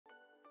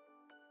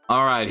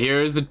All right,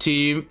 here is the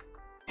team.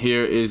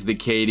 Here is the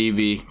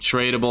KDB.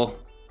 Tradable.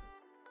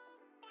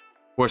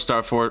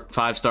 4-star,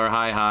 5-star,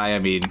 high. I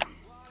mean,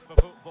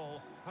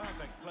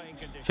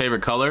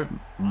 favorite color?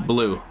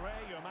 Blue.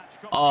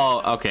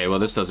 Oh, okay. Well,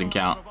 this doesn't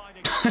count.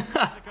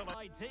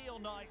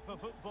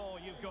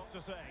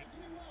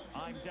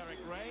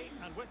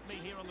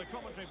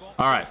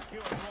 All right.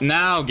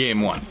 Now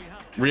game one.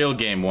 Real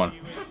game one.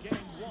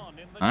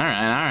 All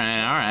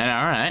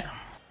right.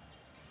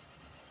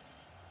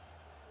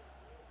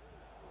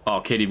 Oh,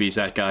 KDB's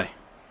that guy.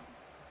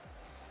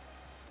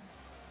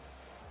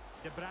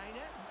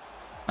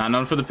 Not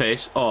known for the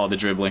pace. Oh, the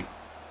dribbling.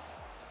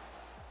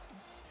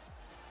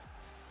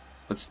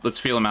 Let's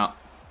feel him out.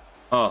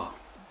 Oh.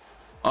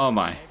 Oh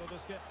my.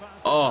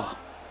 Oh.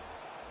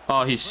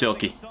 Oh, he's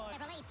silky.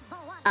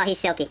 Oh, he's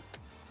silky.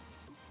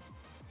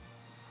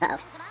 Uh-oh.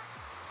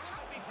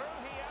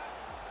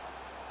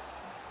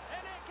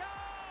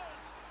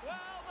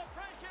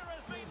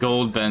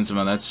 Gold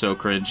Benzema, that's so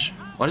cringe.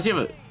 Why does he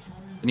have a...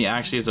 And he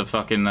actually has a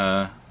fucking,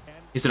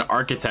 he's an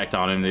architect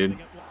on him, dude.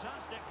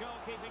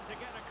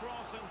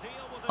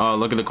 Oh,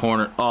 look at the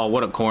corner. Oh,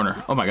 what a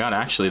corner. Oh my god,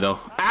 actually, though.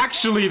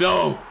 Actually,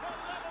 though!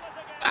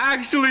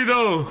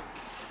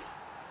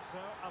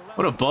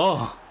 What a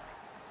ball.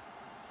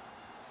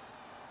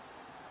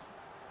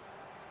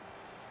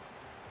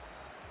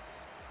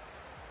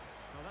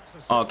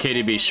 Oh,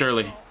 KDB,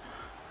 surely.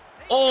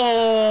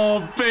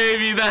 Oh,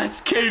 baby, that's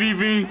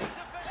KDB.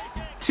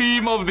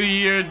 Team of the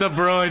year, De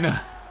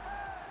Bruyne.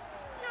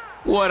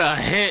 What a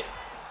hit.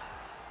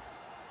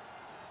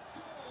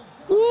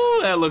 Ooh,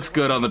 that looks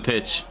good on the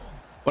pitch.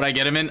 What I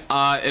get him in?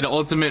 An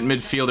ultimate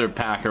midfielder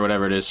pack or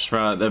whatever it is.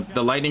 For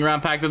the lightning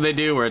round pack that they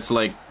do, where it's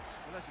like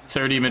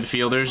 30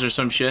 midfielders or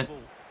some shit.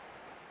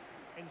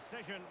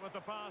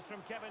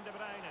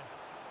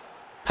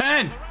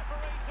 Pen!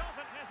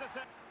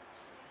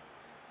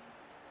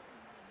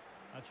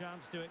 A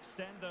chance to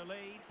extend their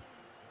lead.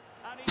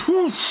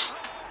 Poof!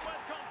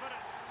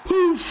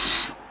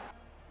 Poof!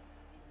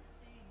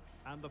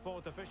 And the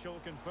fourth official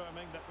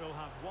confirming that we'll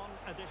have one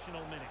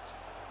additional minute.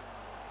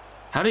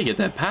 How do you get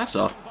that pass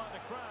off?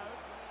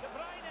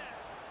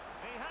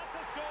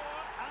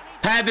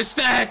 Pad the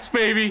stats,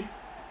 baby!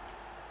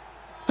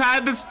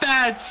 Pad the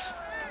stats!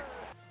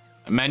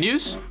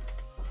 Menus?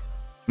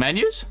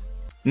 Menus?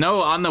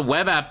 No, on the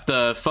web app,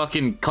 the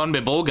fucking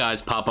CONMEBOL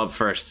guys pop up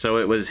first, so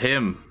it was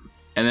him.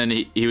 And then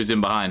he was in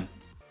behind.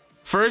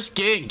 First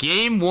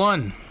game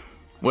one.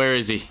 Where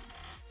is he?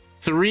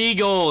 3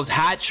 goals,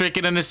 hat trick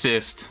and an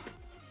assist.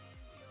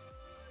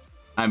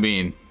 I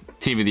mean,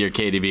 team of the year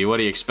KDB. What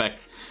do you expect?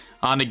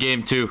 On to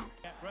game 2.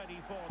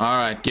 All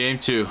right, game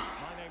 2.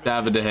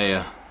 David De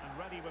Gea.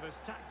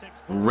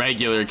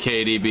 Regular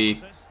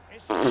KDB.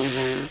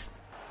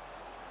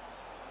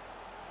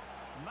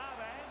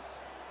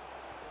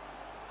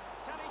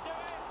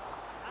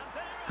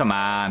 Come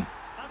on.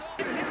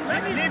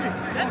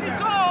 Let me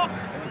talk.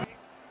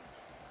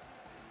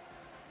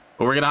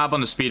 But we're gonna hop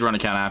on the speedrun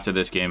account after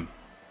this game.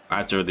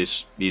 After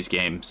these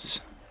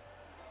games.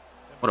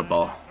 What a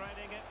ball.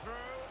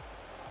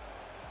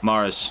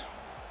 Mars.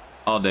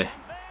 All day.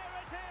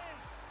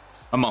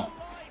 Come on.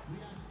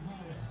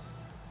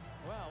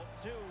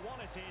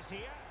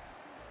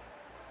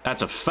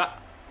 That's a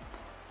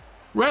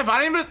Rev,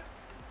 I didn't even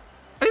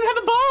have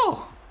the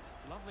ball.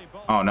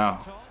 Oh no.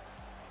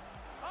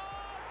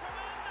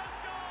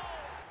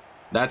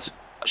 That's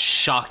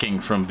shocking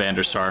from Van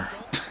der Sar.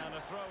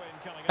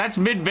 That's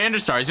mid Van der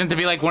Sar. He's meant to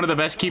be like one of the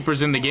best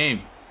keepers in the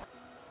game.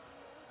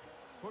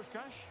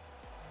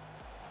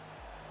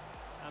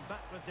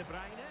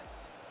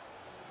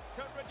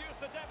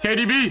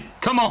 KDB,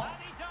 come on.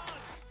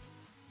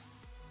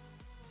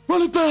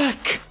 Run it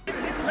back.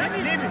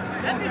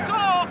 Let me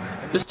talk.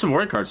 This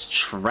Tamori card's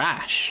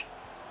trash.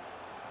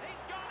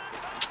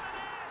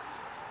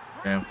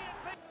 Damn.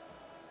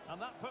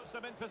 And that puts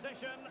them in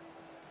position.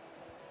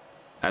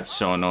 That's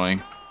so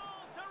annoying.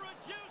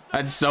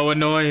 That's so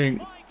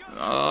annoying.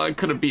 Oh, I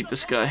could have beat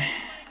this guy.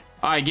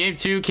 All right, game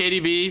 2,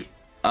 KDB,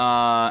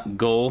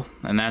 goal,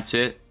 and that's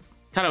it.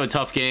 Kind of a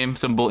tough game.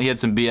 He had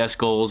some BS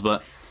goals,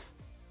 but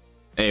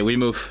hey, we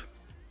move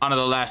on to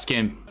the last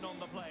game.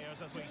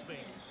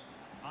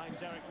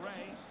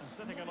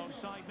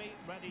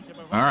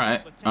 All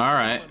right.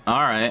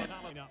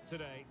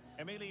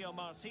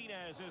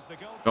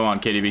 Go on,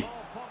 KDB.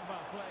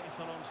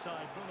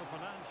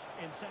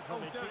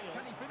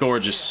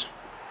 Gorgeous.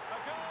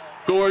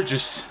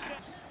 Gorgeous. What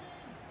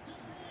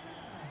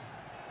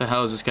the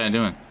hell is this guy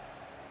doing?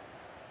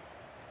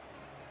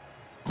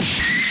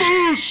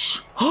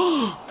 Boosh!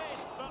 Oh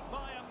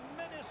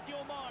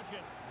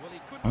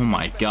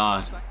my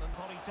god.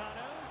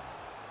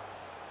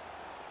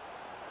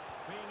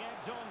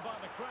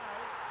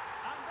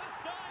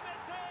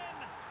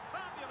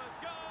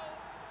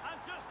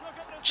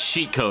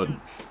 Cheat code.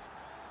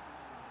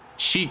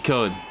 Cheat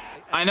code.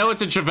 I know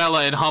it's a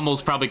Travella and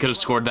Hummels probably could have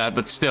scored that,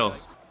 but still.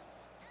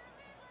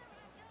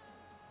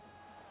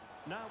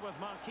 Now with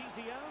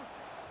Marquisio.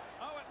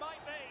 Oh, it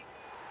might be.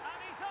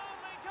 And he's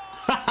only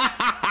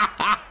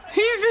gone.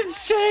 He's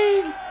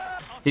insane.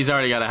 He's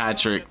already got a hat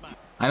trick.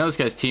 I know this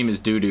guy's team is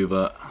doo-doo,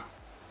 but...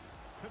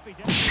 Could be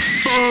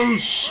dangerous.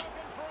 Boosh!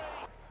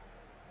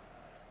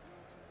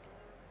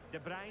 De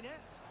Bruyne.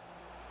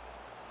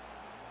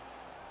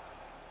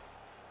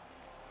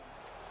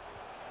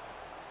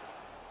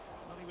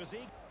 Well, he was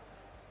eager.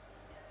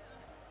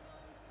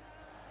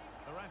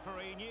 The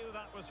referee knew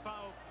that was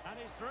foul and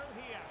is through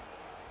here.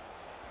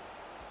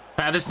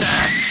 Pad the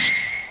stats!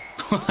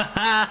 Goodness,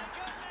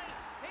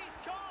 he's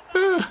caught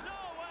that so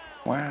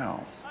well.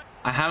 Wow.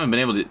 I haven't been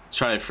able to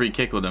try a free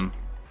kick with him.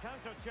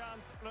 Counter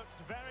chance looks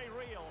very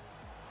real.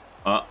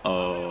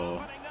 Uh-oh.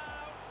 Opening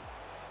now.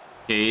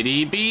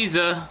 Katie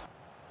Biza.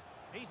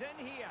 He's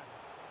in here.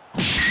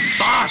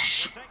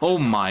 Bosh! Oh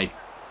my.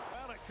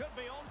 Well, it could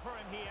be on for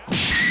him here.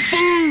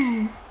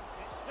 Boom!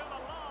 It's still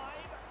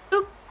alive.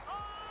 Boop.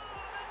 Oh,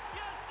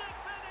 majestic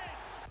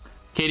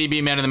finish.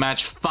 KDB man of the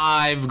match,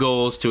 5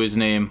 goals to his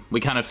name. We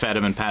kind of fed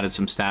him and padded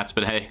some stats,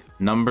 but hey,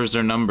 numbers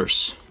are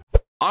numbers.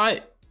 All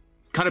right.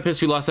 Kind of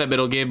pissed we lost that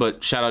middle game,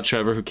 but shout out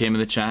Trevor who came in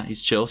the chat.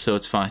 He's chill, so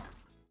it's fine.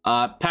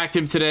 Packed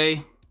him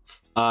today.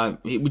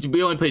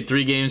 We only played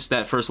 3 games.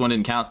 That first one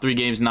didn't count. 3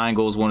 games, 9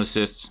 goals, 1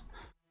 assist.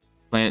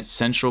 Playing at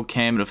Central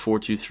Cam at a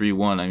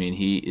 4-2-3-1. I mean,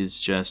 he is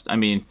just... I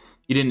mean,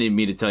 you didn't need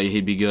me to tell you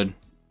he'd be good.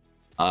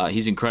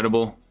 He's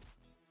incredible.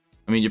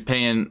 I mean, you're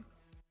paying...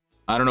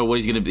 I don't know what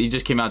he's going to... He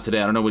just came out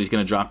today. I don't know what he's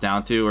going to drop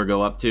down to or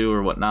go up to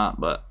or whatnot.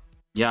 But,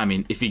 yeah, I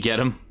mean, if you get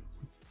him,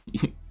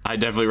 I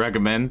definitely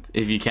recommend,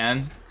 if you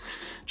can,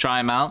 try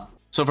him out.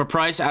 So for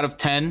price out of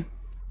 10,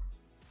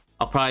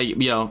 I'll probably,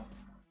 you know...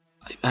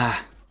 I'll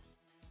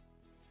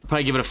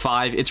probably give it a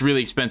 5. It's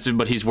really expensive,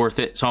 but he's worth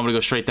it. So I'm going to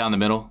go straight down the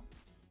middle.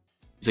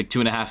 It's like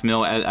 2.5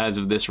 mil as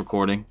of this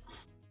recording.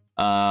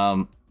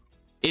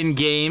 In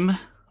game,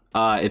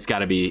 he's got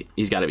to be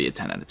a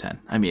 10 out of 10.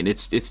 I mean,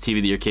 it's TV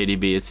of the year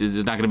KDB. There's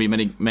not going to be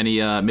many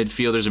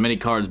midfielders or many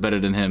cards better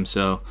than him.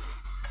 So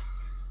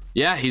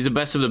yeah, he's the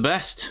best of the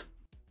best.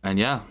 And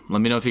yeah,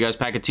 let me know if you guys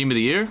pack a team of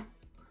the year.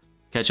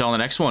 Catch y'all in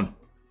the next one.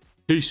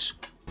 Peace.